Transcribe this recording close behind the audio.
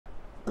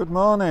Good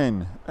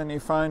morning, and you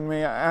find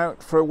me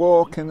out for a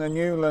walk in the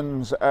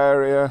Newlands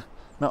area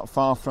not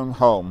far from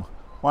home.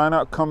 Why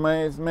not come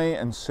with me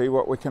and see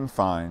what we can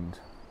find?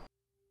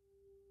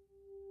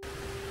 So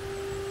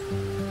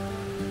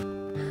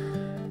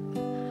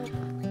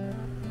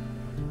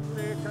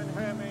you can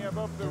hear me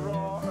above the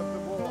roar of the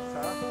water.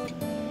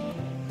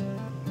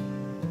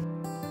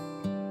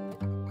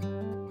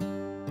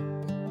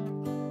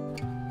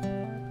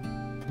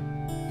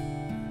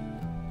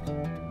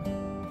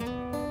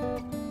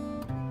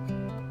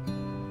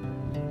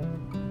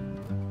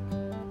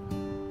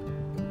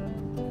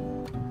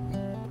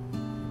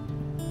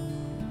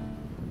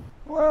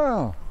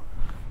 Well,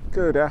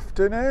 good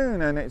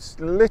afternoon, and it's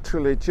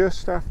literally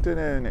just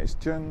afternoon. It's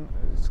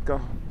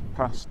got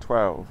past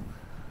 12,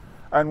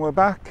 and we're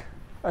back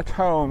at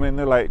home in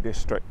the Lake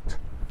District.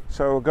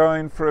 So we're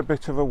going for a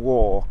bit of a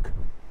walk.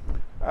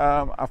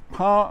 I've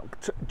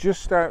parked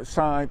just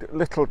outside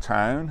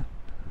Littletown,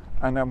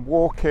 and I'm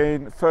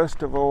walking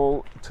first of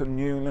all to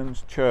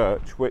Newlands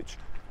Church, which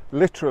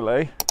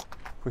literally,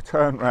 if we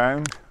turn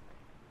round,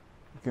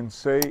 you can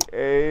see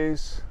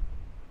is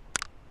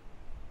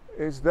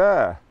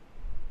there.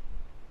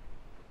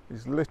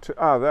 Is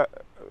literally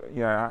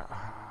yeah. I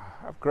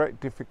have great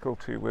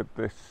difficulty with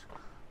this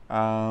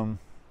camera,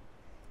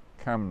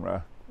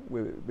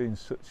 with it being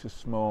such a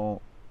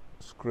small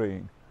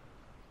screen.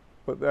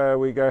 But there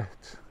we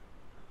get.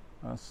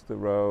 That's the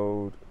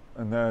road,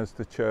 and there's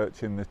the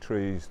church in the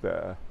trees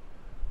there.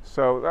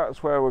 So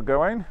that's where we're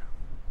going,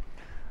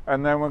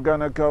 and then we're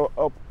going to go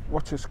up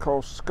what is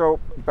called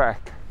Scope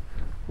Beck,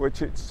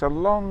 which it's a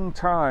long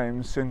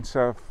time since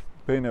I've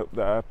been up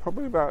there,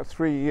 probably about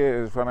 3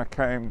 years when I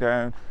came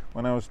down,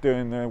 when I was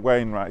doing the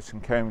Wainwrights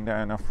and came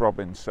down off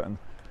Robinson.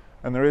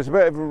 And there is a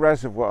bit of a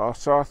reservoir,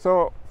 so I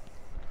thought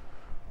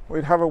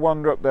we'd have a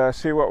wander up there,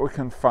 see what we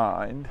can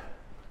find.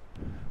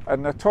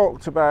 And I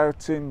talked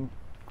about in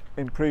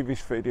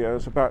previous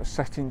videos about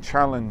setting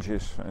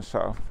challenges for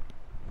myself.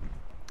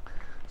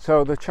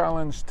 So the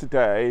challenge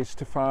today is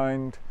to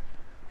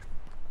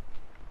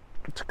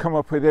come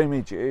up with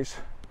images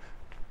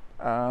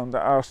that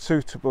are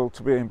suitable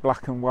to be in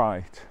black and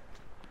white.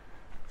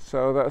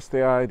 So that's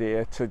the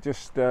idea, to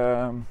just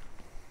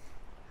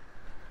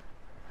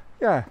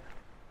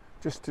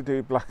just to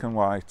do black and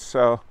white.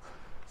 So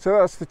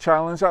that's the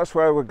challenge, that's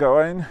where we're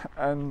going.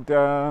 And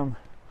yeah,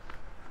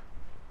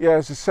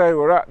 as I say,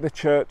 we're at the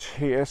church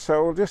here,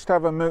 so we'll just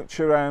have a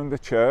mooch around the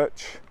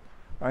church.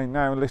 I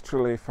now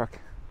literally, if I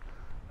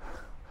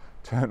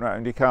turn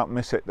around, you can't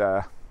miss it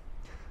there.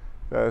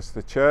 There's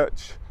the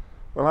church.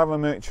 We'll have a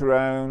mooch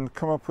around,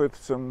 come up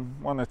with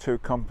one or two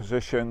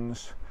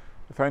compositions.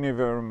 If any of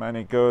them are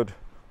any good,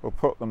 we'll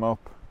put them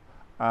up,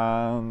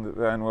 and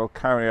then we'll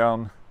carry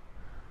on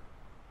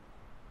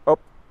up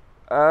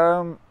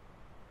the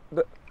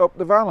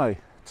valley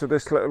to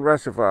this little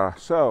reservoir.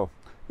 So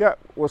yeah,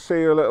 we'll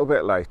see you a little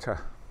bit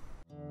later.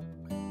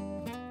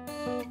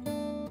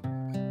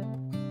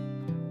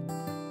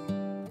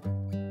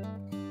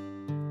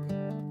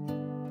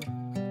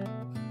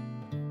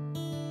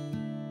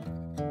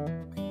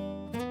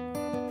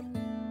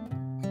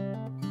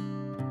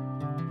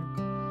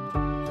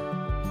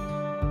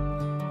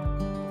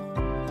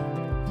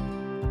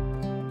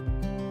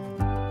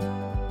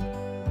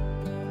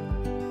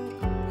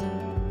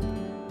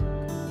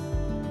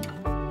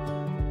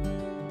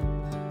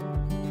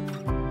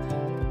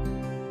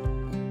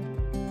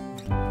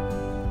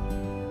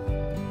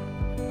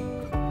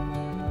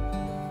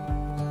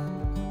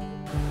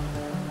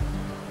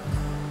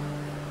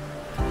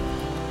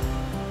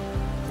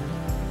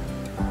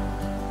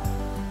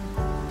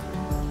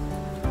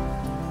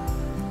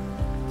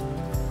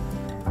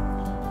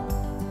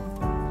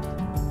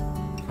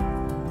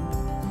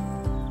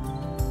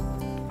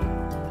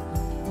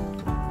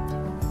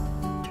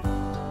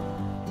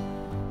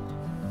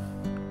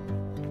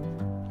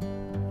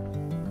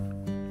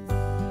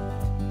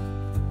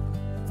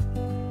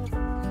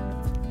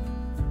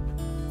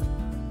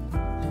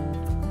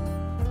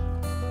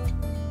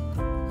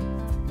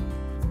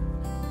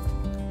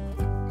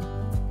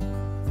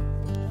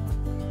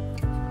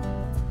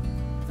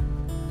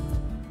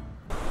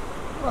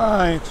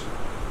 Right,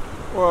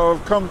 well,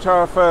 we've come to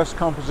our first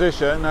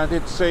composition. I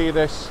did see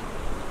this,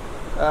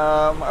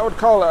 I would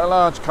call it a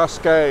large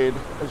cascade,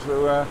 as we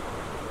were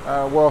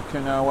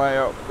walking our way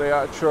up. The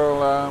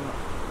actual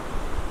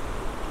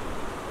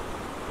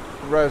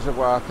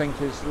reservoir, I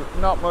think, is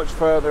not much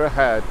further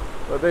ahead,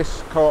 but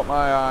this caught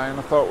my eye and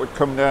I thought we'd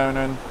come down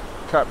and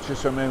capture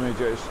some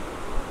images.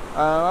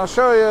 I'll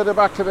show you the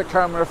back of the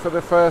camera for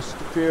the first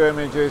few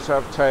images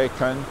I've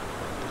taken,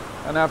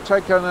 and I've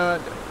taken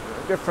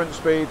different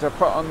speeds. I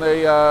put on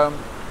the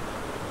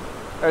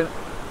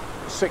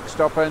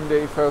 6-stop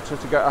ND filter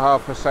to get a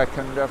half a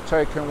second. I've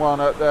taken one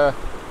at the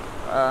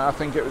I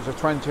think it was a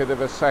 20th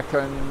of a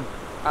second,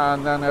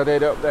 and then I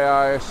did up the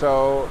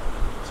ISO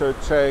to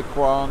take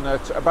one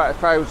at about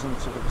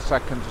 1,000th of a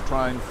second to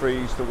try and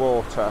freeze the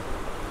water.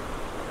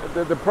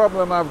 The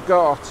problem I've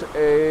got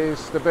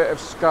is the bit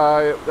of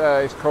sky up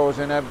there is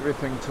causing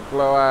everything to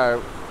blow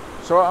out.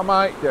 So So what I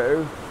might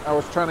do, I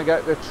was trying to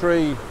get the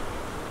tree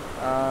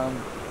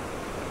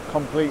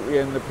completely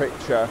in the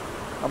picture.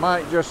 I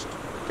might just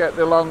get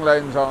the long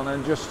lens on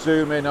and just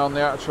zoom in on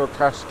the actual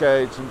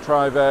cascades and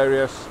try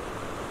various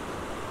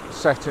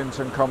settings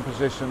and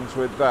compositions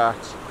with that.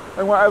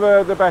 And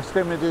whatever the best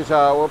images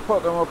are, we'll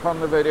put them up on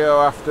the video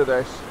after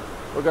this.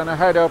 We're going to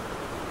head up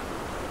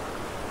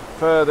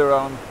further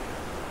on,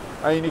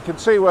 and you can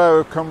see where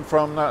we've come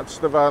from. That's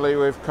the valley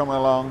we've come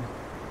along.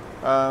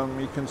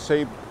 You can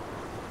see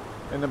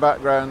in the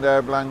background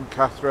there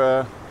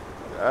Blancathra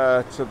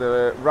to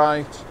the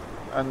right,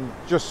 and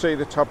just see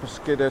the top of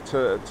Skidder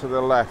to the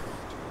left,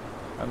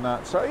 and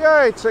that. So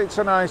yeah, it's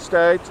a nice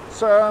day. It's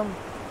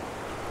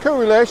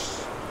coolish,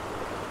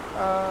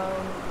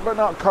 but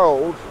not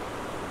cold.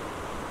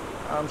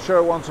 I'm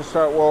sure once I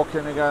start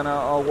walking again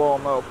I'll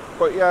warm up.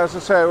 But yeah, as I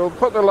say, we'll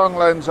put the long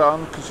lens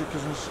on because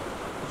as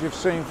you've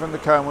seen from the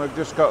camera, we've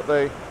just got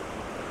the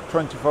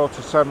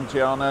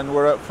 24-70 on and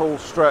we're at full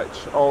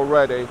stretch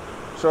already.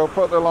 So we'll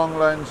put the long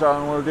lens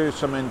on, we'll do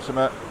some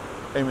intimate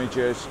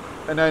images.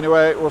 And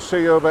anyway, we'll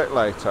see you a bit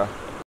later.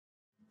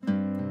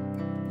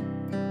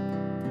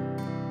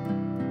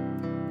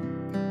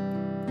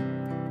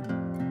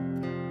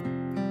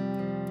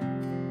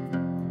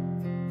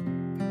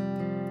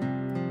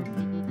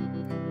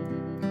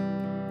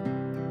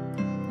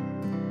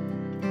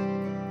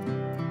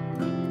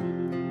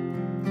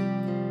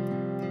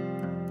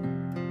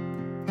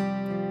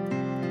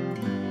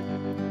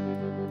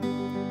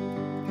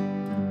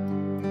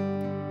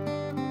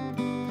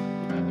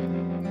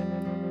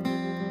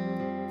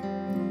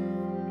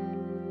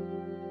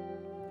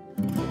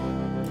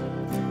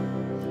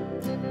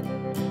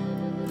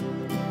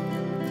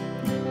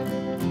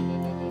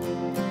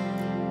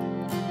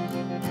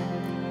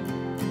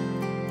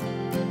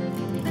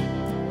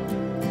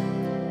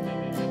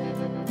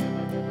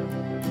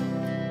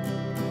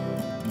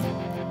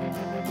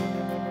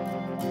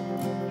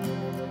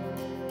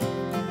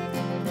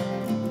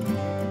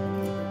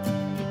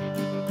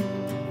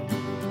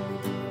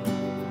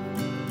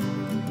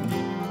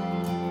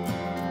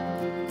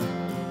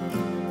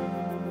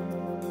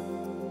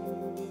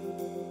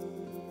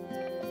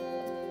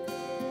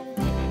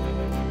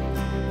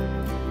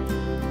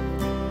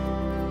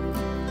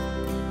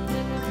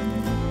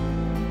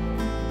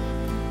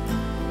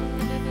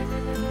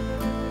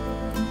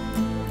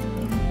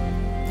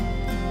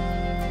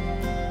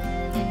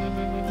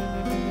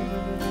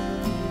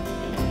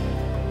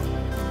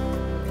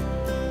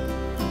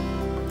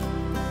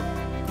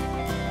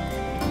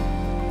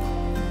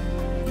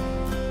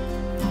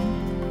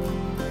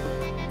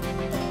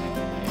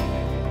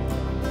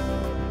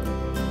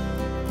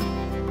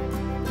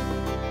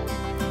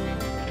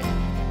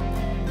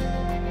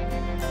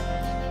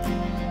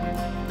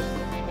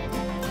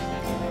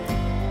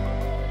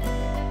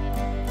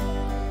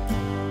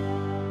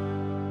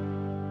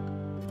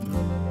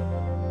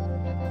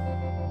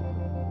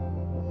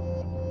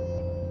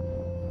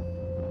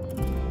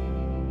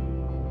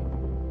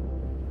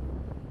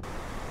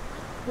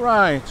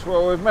 Right,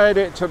 well, we've made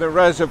it to the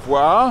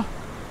reservoir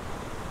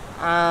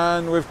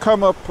and we've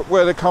come up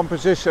with a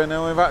composition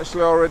and we've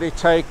actually already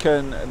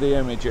taken the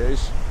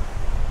images.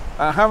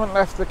 I haven't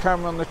left the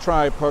camera on the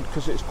tripod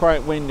because it's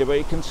quite windy, but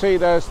you can see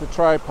there's the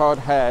tripod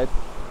head,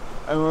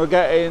 and we're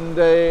getting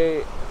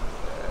the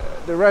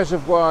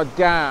reservoir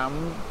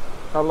dam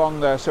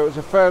along there, so it's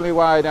a fairly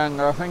wide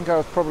angle. I think I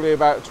was probably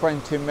about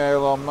 20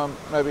 mil or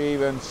maybe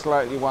even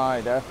slightly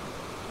wider,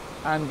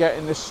 and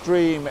getting the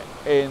stream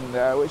in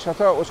there, which I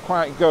thought was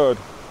quite good.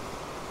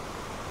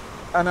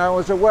 And I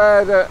was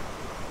aware that,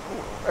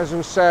 as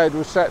we said,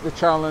 we set the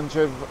challenge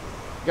of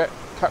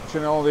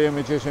capturing all the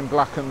images in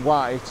black and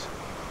white.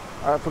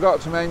 I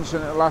forgot to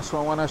mention at the last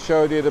one, when I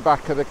showed you the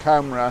back of the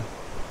camera,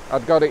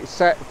 I'd got it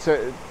set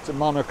to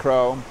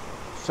monochrome,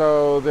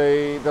 so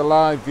the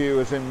live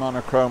view is in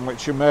monochrome,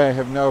 which you may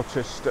have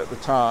noticed at the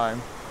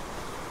time.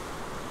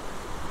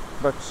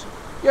 But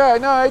yeah,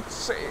 no,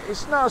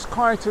 it's not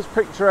quite as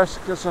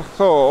picturesque as I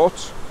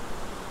thought.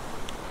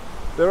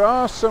 There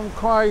are some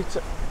quite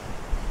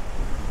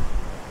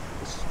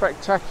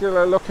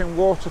spectacular looking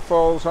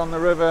waterfalls on the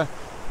river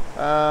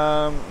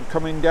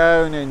coming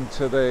down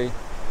into the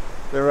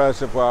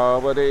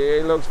reservoir, but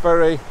it looks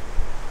very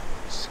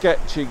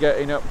sketchy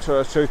getting up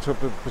to a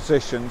suitable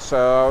position,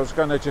 so I was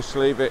going to just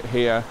leave it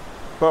here.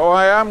 But what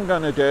I am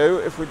going to do,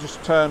 if we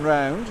just turn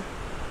round,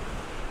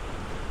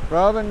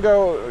 rather than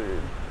go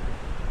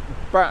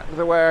back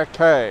the way I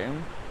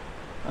came,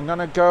 I'm going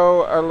to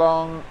go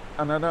along,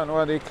 and I don't know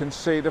whether you can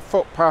see the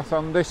footpath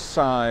on this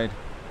side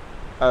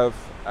of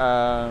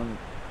I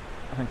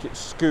think it's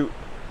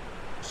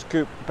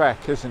Scope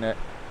Beck, isn't it?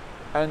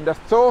 And I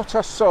thought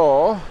I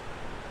saw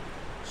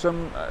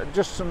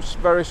just some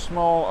very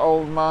small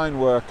old mine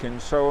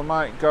workings, so we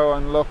might go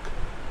and look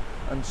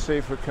and see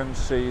if we can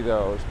see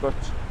those. But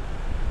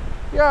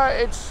yeah,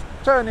 it's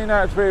turning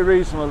out to be a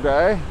reasonable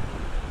day.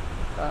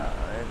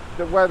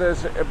 The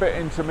weather's a bit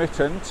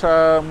intermittent.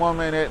 1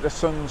 minute the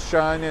sun's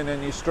shining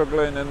and you're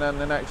struggling, and then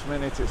the next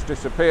minute it's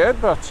disappeared,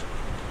 but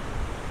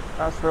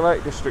that's the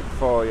Lake District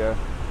for you.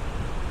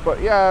 But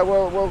yeah,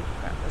 we'll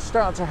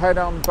start to head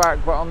on back,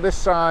 but on this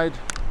side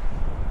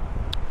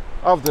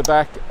of the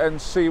beck, and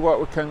see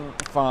what we can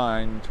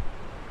find.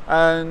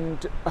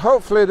 And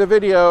hopefully the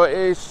video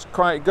is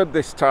quite good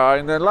this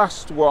time. The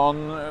last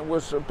one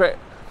was a bit,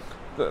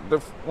 the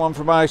one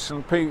from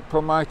Iceland,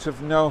 people might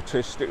have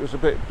noticed it was a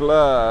bit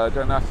blurred,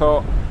 and I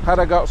thought, had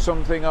I got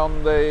something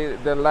on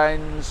the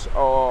lens,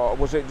 or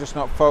was it just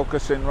not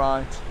focusing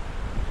right?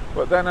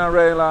 But then I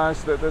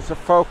realised that there's a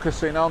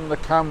focusing on the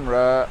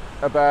camera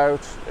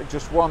about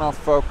just one-off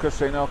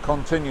focusing or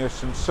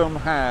continuous, and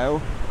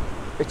somehow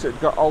it had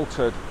got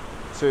altered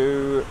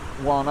to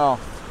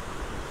one-off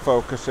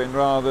focusing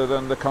rather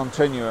than the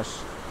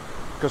continuous,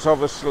 because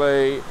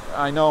obviously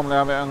I normally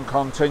have it on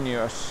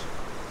continuous.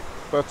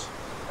 But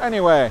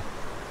anyway,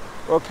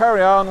 we'll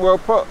carry on. We'll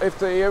put, if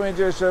the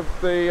images of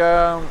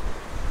the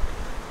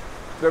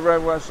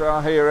reservoirs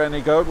are here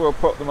any good, we'll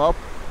put them up.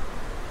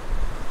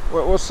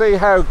 We'll see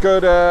how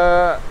good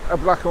a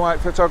black and white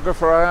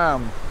photographer I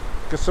am,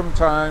 because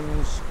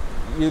sometimes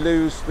you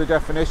lose the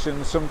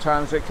definition,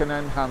 sometimes it can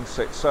enhance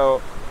it.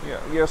 So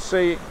you'll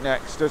see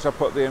next as I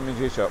put the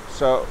images up.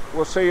 So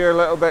we'll see you a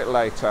little bit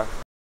later.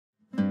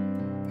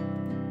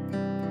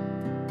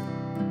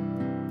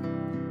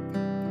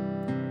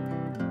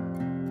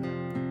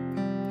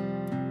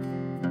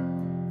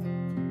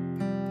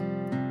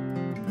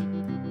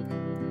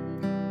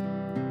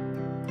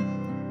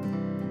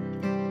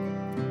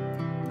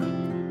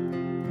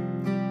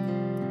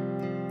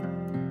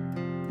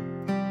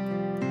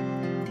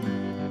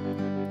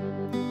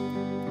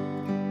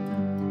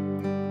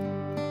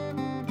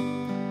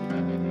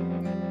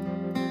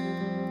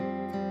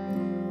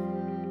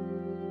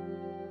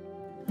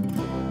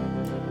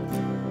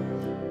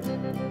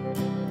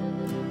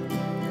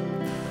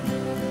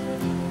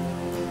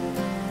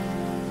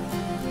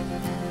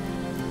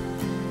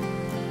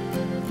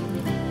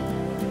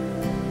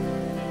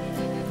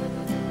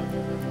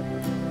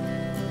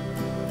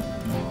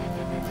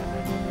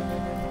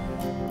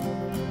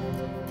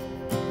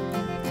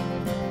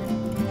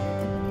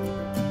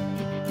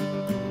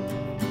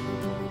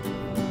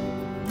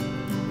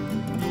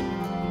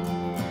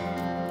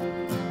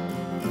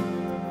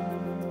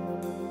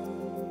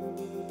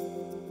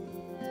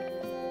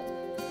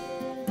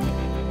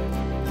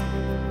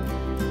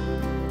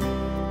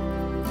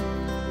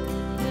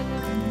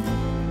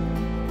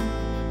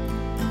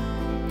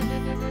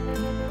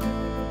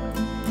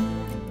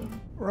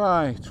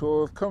 Right,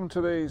 well, we've come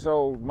to these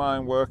old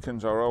mine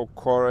workings or old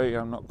quarry.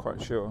 I'm not quite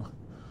sure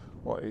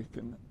what you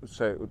can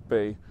say it would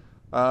be.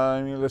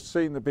 You'll have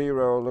seen the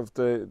B-roll of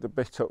the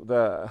bit up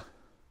there,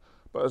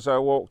 but as I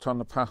walked on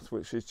the path,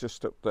 which is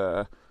just up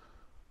there,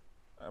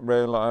 I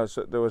realised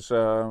that there was,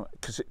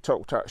 because it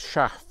talked about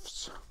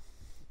shafts,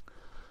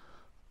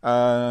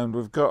 and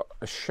we've got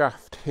a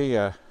shaft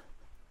here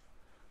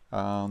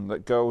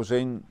that goes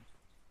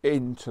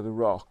into the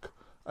rock.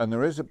 And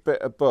there is a bit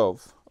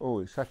above, oh,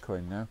 it's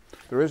echoing now.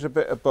 There is a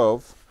bit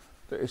above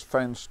that is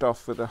fenced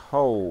off with a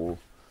hole,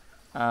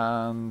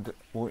 and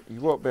you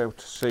won't be able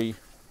to see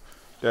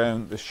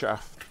down the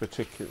shaft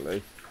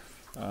particularly,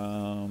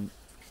 but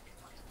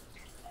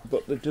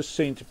there does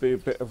seem to be a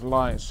bit of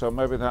light, so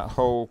maybe that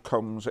hole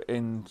comes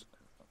in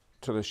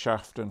to the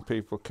shaft and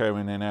people came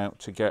in and out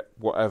to get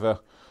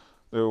whatever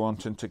they were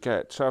wanting to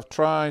get. So I've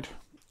tried,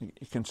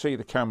 you can see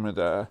the camera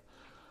there,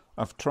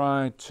 I've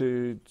tried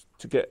to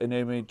get an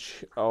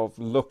image of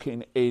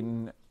looking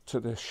in to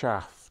the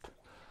shaft.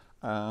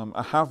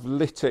 I have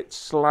lit it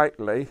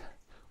slightly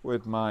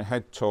with my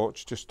head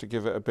torch just to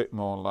give it a bit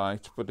more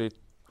light, but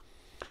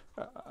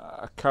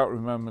I can't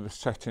remember the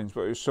settings,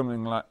 but it was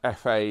something like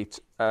F8,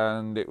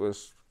 and it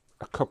was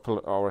a couple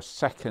or a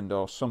second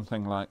or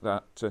something like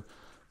that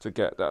to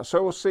get that.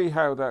 So we'll see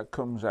how that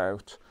comes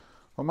out.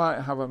 I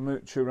might have a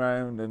mooch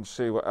around and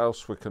see what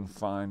else we can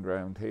find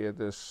around here.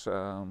 There's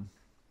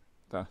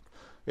that.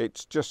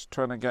 It's just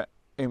trying to get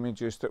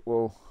images that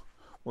will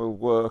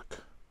work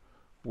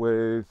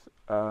with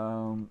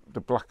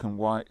the black and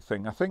white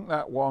thing. I think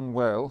that one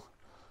will.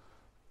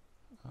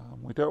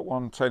 We don't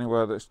want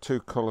anywhere that's too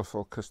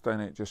colourful, because then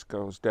it just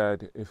goes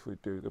dead if we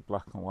do the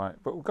black and white.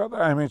 But we've got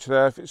that image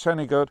there. If it's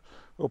any good,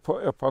 we'll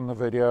put it up on the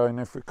video, and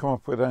if we come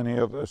up with any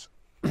others,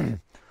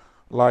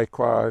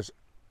 likewise.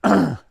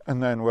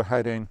 And then we're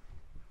heading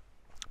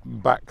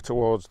back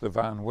towards the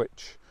van,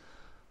 which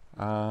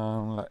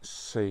let's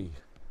see.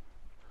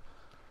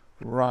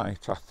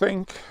 Right, I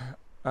think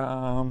if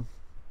I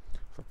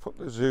put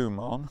the zoom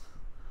on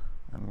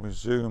and we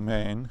zoom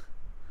in,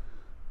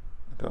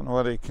 I don't know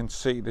whether you can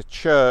see the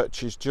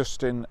church is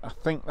just in, I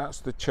think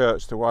that's the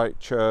church, the white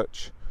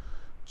church,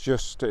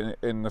 just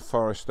in the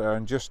forest there,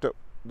 and just up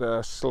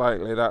there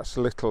slightly, that's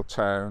Little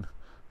Town,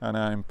 and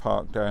I'm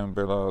parked down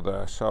below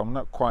there. So I'm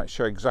not quite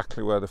sure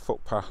exactly where the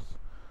footpath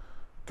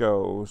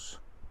goes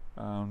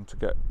to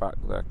get back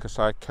there, because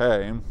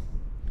the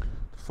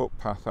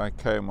footpath I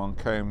came on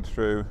came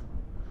through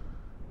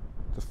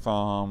the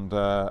farm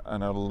there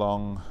and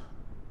along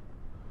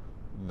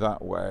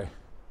that way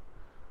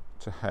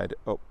to head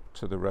up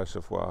to the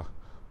reservoir,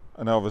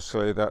 and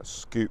obviously that's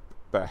Scope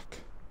Beck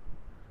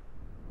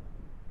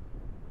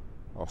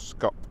or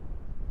Scope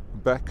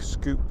Beck,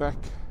 Scope Beck.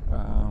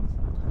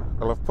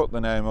 Well, I've put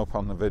the name up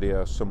on the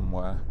video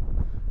somewhere.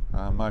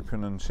 My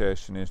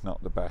pronunciation is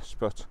not the best,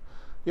 but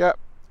yeah,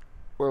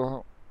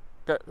 we'll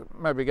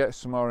maybe get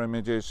some more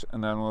images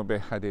and then we'll be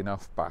heading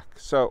off back.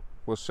 So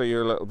we'll see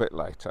you a little bit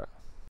later.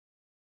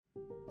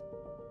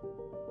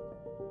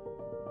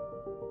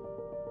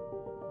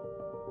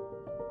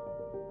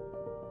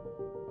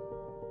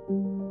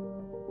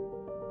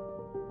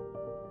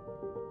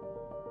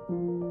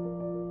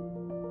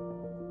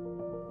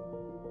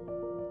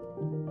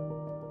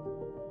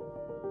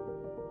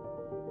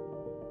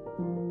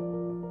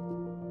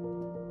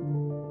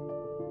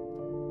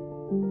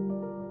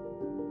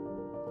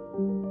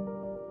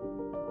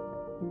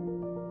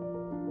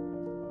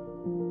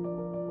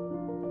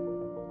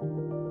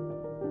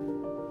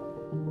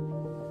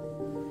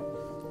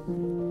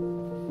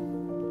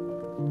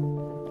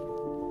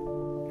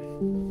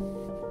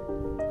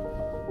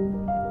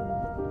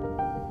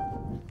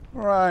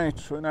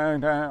 Right, we're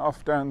now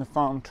off down the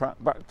farm track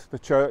back to the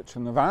church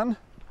and the van,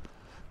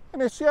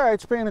 and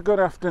it's been a good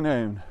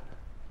afternoon.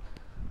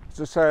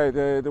 As I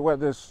say, the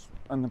weather's,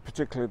 and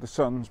particularly the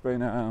sun's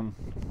been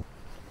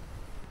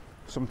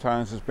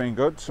sometimes has been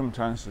good,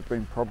 sometimes has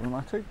been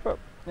problematic, but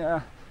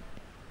yeah,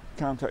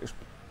 can't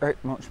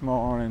expect much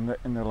more in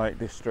the Lake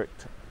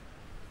District.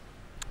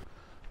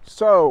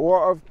 So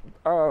what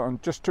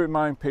just to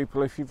remind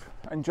people, if you've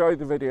enjoyed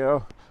the video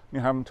and you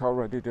haven't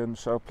already done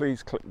so,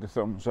 please click the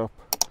thumbs up.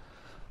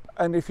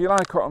 And if you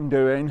like what I'm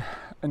doing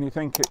and you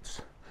think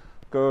it's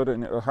good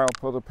and it will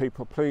help other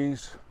people,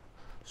 please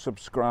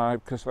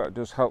subscribe, because that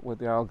does help with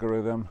the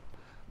algorithm.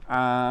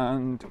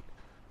 And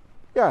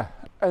yeah,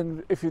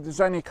 and if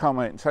there's any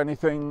comments,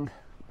 anything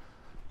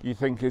you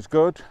think is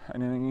good,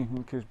 anything you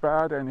think is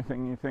bad,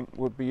 anything you think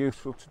would be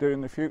useful to do in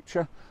the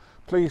future,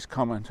 please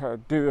comment. I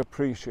do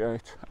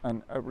appreciate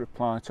and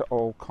reply to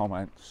all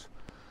comments.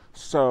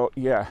 So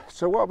yeah,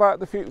 so what about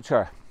the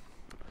future?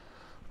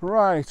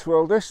 Right,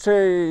 well, this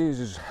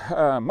is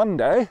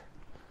Monday,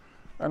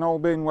 and all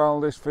being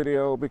well, this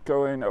video will be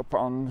going up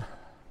on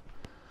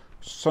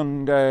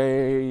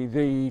Sunday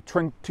the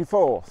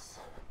 24th.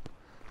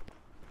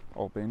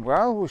 All being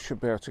well, we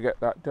should be able to get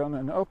that done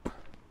and up.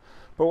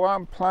 But what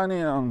I'm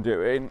planning on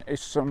doing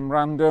is some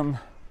random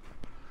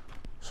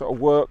sort of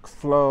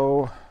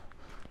workflow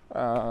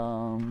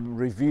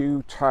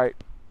review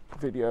type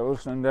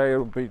videos, and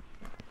they'll be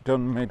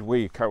done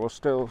midweek. I will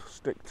still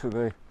stick to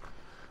the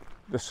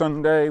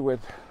Sunday with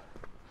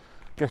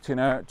getting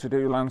out to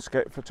do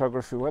landscape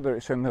photography, whether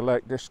it's in the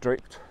Lake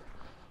District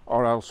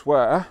or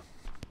elsewhere.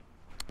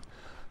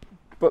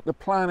 But the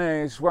plan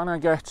is, when I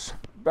get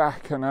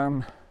back and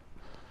I'm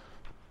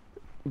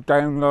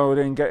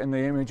downloading, getting the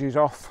images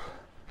off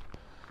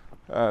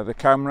the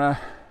camera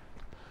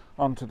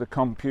onto the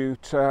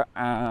computer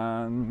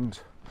and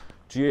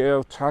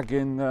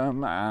geotagging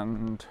them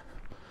and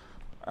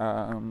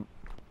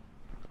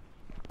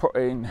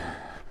putting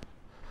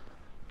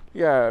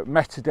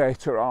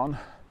metadata on,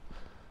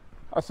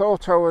 I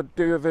thought I would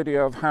do a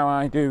video of how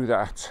I do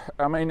that.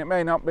 I mean, it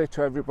may not be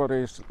to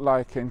everybody's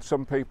liking.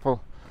 Some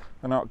people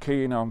are not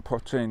keen on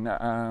putting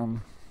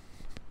the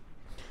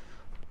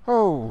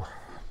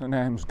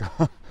name's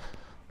gone,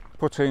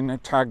 putting the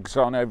tags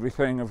on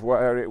everything of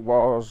where it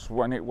was,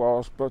 when it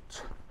was,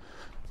 but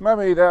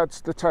maybe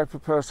that's the type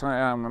of person I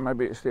am, and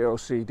maybe it's the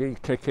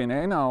OCD kicking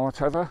in or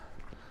whatever.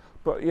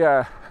 But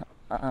yeah,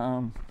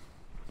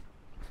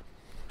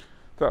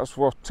 that's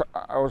what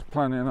I was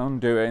planning on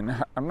doing.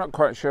 I'm not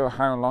quite sure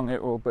how long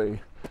it will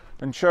be,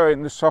 and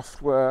showing the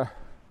software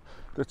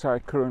that I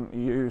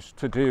currently use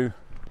to do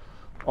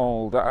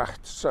all that.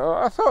 So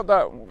I thought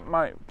that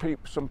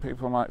some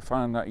people might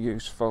find that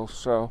useful.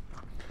 So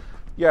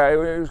yeah,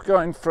 it was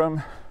going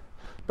from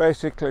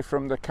basically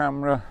from the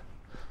camera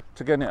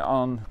to getting it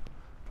on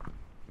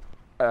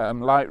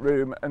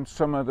Lightroom, and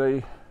some of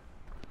the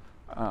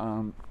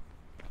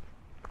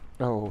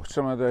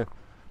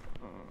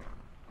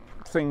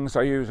things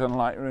I use on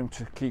Lightroom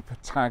to keep a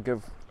tag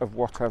of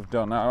what I've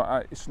done.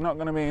 It's not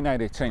going to be an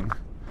editing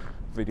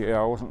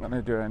video. I wasn't going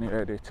to do any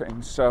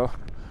editing, so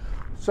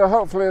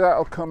hopefully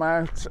that'll come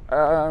out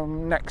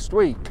next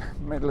week,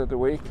 middle of the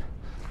week.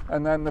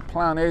 And then the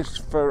plan is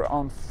for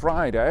on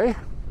Friday,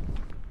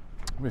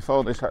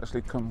 before this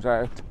actually comes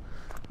out,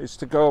 is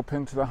to go up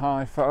into the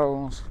High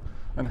Fells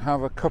and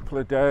have a couple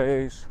of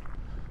days,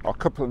 or a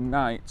couple of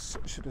nights,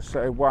 should I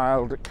say,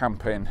 wild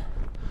camping.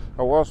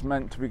 I was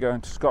meant to be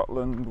going to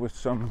Scotland with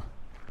some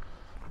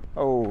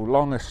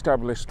long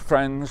established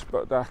friends,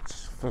 but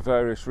that's for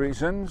various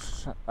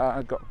reasons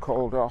I got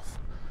called off.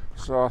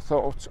 So I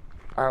thought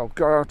I'll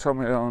go out on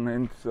my own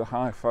into the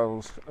High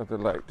Fells of the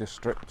Lake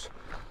District,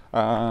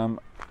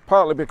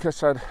 partly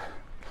because I'd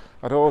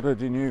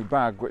ordered a new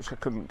bag which I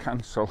couldn't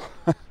cancel.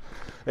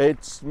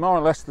 It's more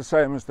or less the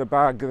same as the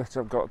bag that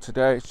I've got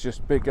today, it's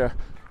just bigger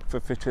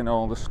for fitting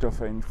all the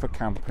stuff in for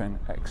camping,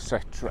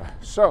 etc.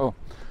 So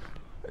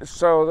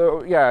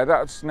yeah,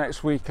 that's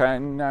next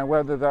weekend. Now,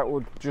 whether that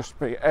would just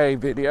be a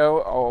video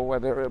or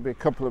whether it'll be a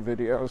couple of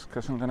videos,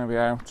 because I'm going to be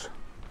out,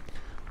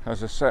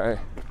 as I say,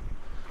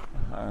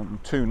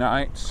 2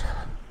 nights.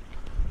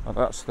 Well,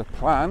 that's the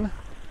plan.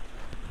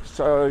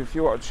 So if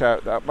you watch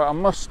out that, but I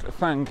must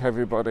thank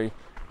everybody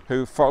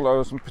who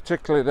follows, and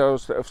particularly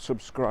those that have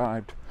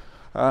subscribed.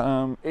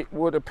 It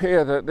would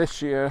appear that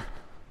this year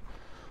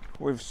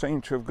we've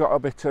seemed to have got a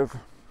bit of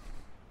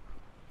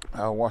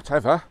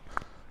whatever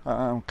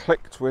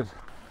clicked with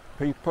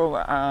people,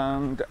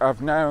 and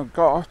I've now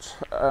got,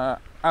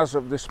 as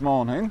of this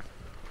morning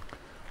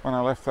when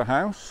I left the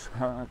house,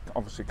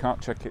 obviously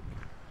can't check it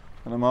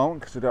at the moment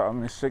because I don't have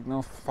any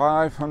signal,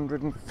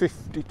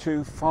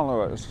 552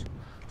 followers.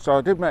 So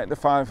I did make the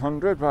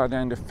 500 by the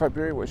end of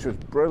February, which was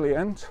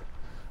brilliant,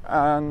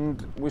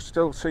 and we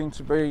still seem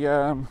to be,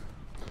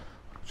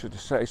 should I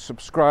say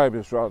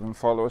subscribers rather than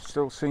followers,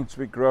 still seem to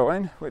be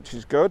growing, which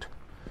is good,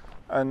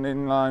 and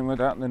in line with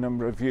that the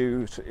number of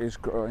views is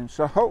growing,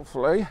 so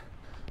hopefully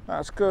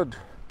that's good.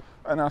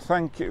 And I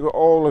thank you,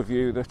 all of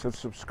you that have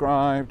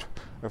subscribed,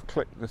 have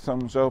clicked the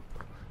thumbs up,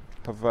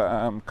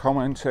 have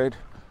commented,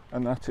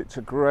 and that it's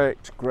a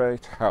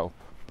great help.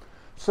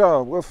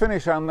 So we'll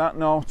finish on that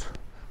note,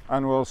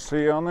 and we'll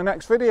see you on the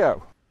next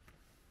video.